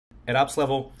At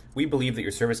OpsLevel, we believe that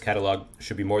your service catalog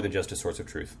should be more than just a source of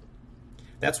truth.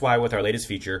 That's why with our latest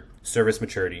feature, Service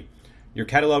Maturity, your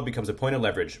catalog becomes a point of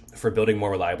leverage for building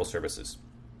more reliable services.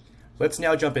 Let's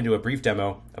now jump into a brief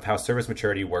demo of how Service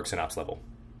Maturity works in OpsLevel.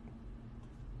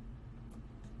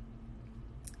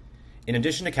 In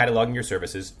addition to cataloging your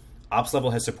services,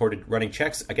 OpsLevel has supported running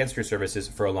checks against your services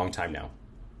for a long time now.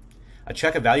 A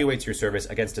check evaluates your service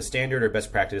against a standard or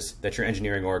best practice that your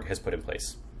engineering org has put in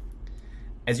place.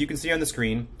 As you can see on the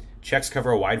screen, checks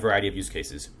cover a wide variety of use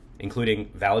cases, including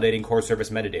validating core service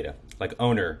metadata, like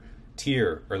owner,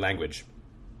 tier, or language,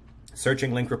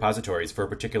 searching linked repositories for a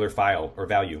particular file or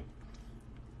value,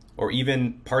 or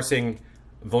even parsing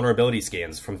vulnerability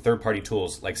scans from third-party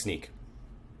tools like Snyk.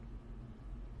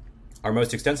 Our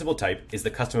most extensible type is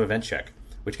the custom event check,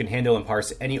 which can handle and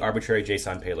parse any arbitrary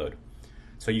JSON payload.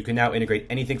 So you can now integrate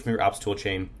anything from your ops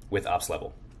toolchain with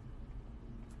OpsLevel.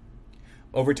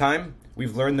 Over time,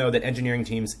 we've learned, though, that engineering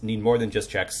teams need more than just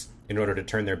checks in order to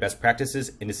turn their best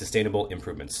practices into sustainable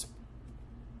improvements.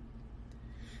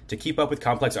 To keep up with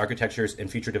complex architectures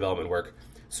and feature development work,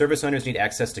 service owners need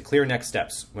access to clear next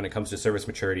steps when it comes to service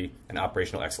maturity and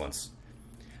operational excellence.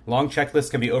 Long checklists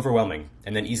can be overwhelming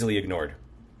and then easily ignored.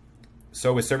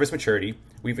 So with service maturity,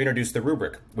 we've introduced the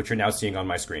Rubric, which you're now seeing on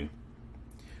my screen.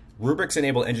 Rubrics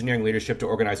enable engineering leadership to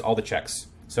organize all the checks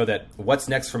so that what's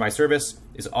next for my service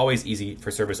is always easy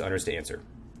for service owners to answer.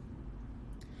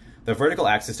 The vertical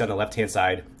axis on the left-hand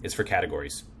side is for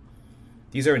categories.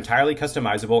 These are entirely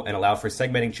customizable and allow for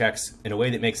segmenting checks in a way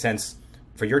that makes sense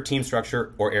for your team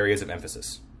structure or areas of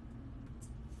emphasis.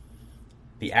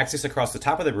 The axis across the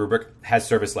top of the rubric has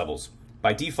service levels.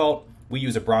 By default, we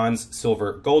use a bronze,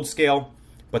 silver, gold scale,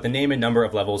 but the name and number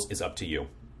of levels is up to you.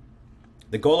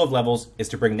 The goal of levels is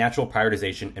to bring natural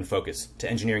prioritization and focus to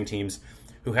engineering teams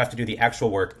who have to do the actual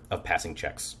work of passing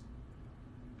checks.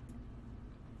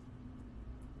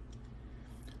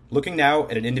 Looking now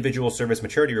at an individual service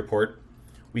maturity report,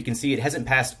 we can see it hasn't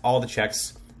passed all the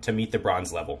checks to meet the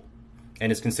bronze level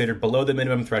and is considered below the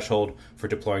minimum threshold for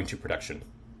deploying to production.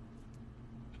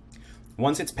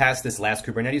 Once it's passed this last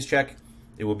Kubernetes check,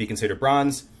 it will be considered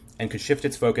bronze and could shift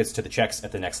its focus to the checks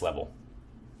at the next level.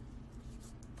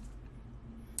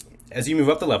 As you move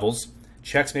up the levels,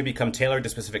 checks may become tailored to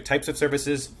specific types of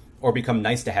services or become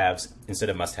nice-to-haves instead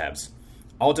of must-haves,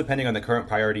 all depending on the current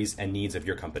priorities and needs of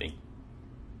your company.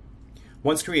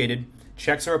 Once created,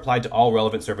 checks are applied to all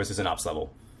relevant services in OpsLevel,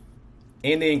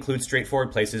 and they include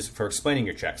straightforward places for explaining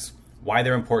your checks, why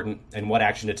they're important, and what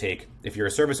action to take if you're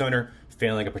a service owner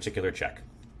failing a particular check.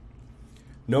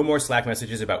 No more Slack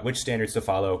messages about which standards to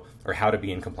follow or how to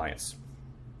be in compliance.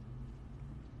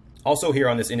 Also here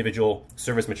on this individual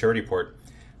service maturity report,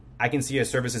 I can see a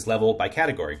services level by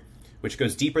category, which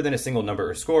goes deeper than a single number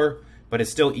or score, but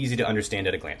is still easy to understand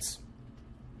at a glance.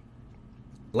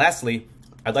 Lastly,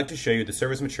 I'd like to show you the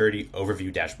service maturity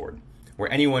overview dashboard,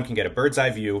 where anyone can get a bird's eye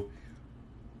view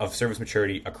of service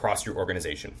maturity across your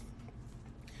organization.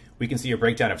 We can see a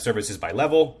breakdown of services by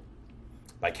level,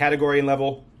 by category and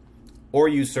level, or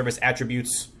use service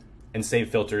attributes and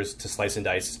save filters to slice and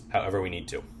dice however we need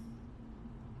to.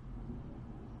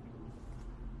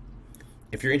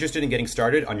 If you're interested in getting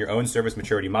started on your own service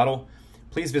maturity model,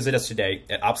 please visit us today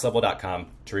at opslevel.com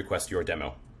to request your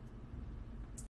demo.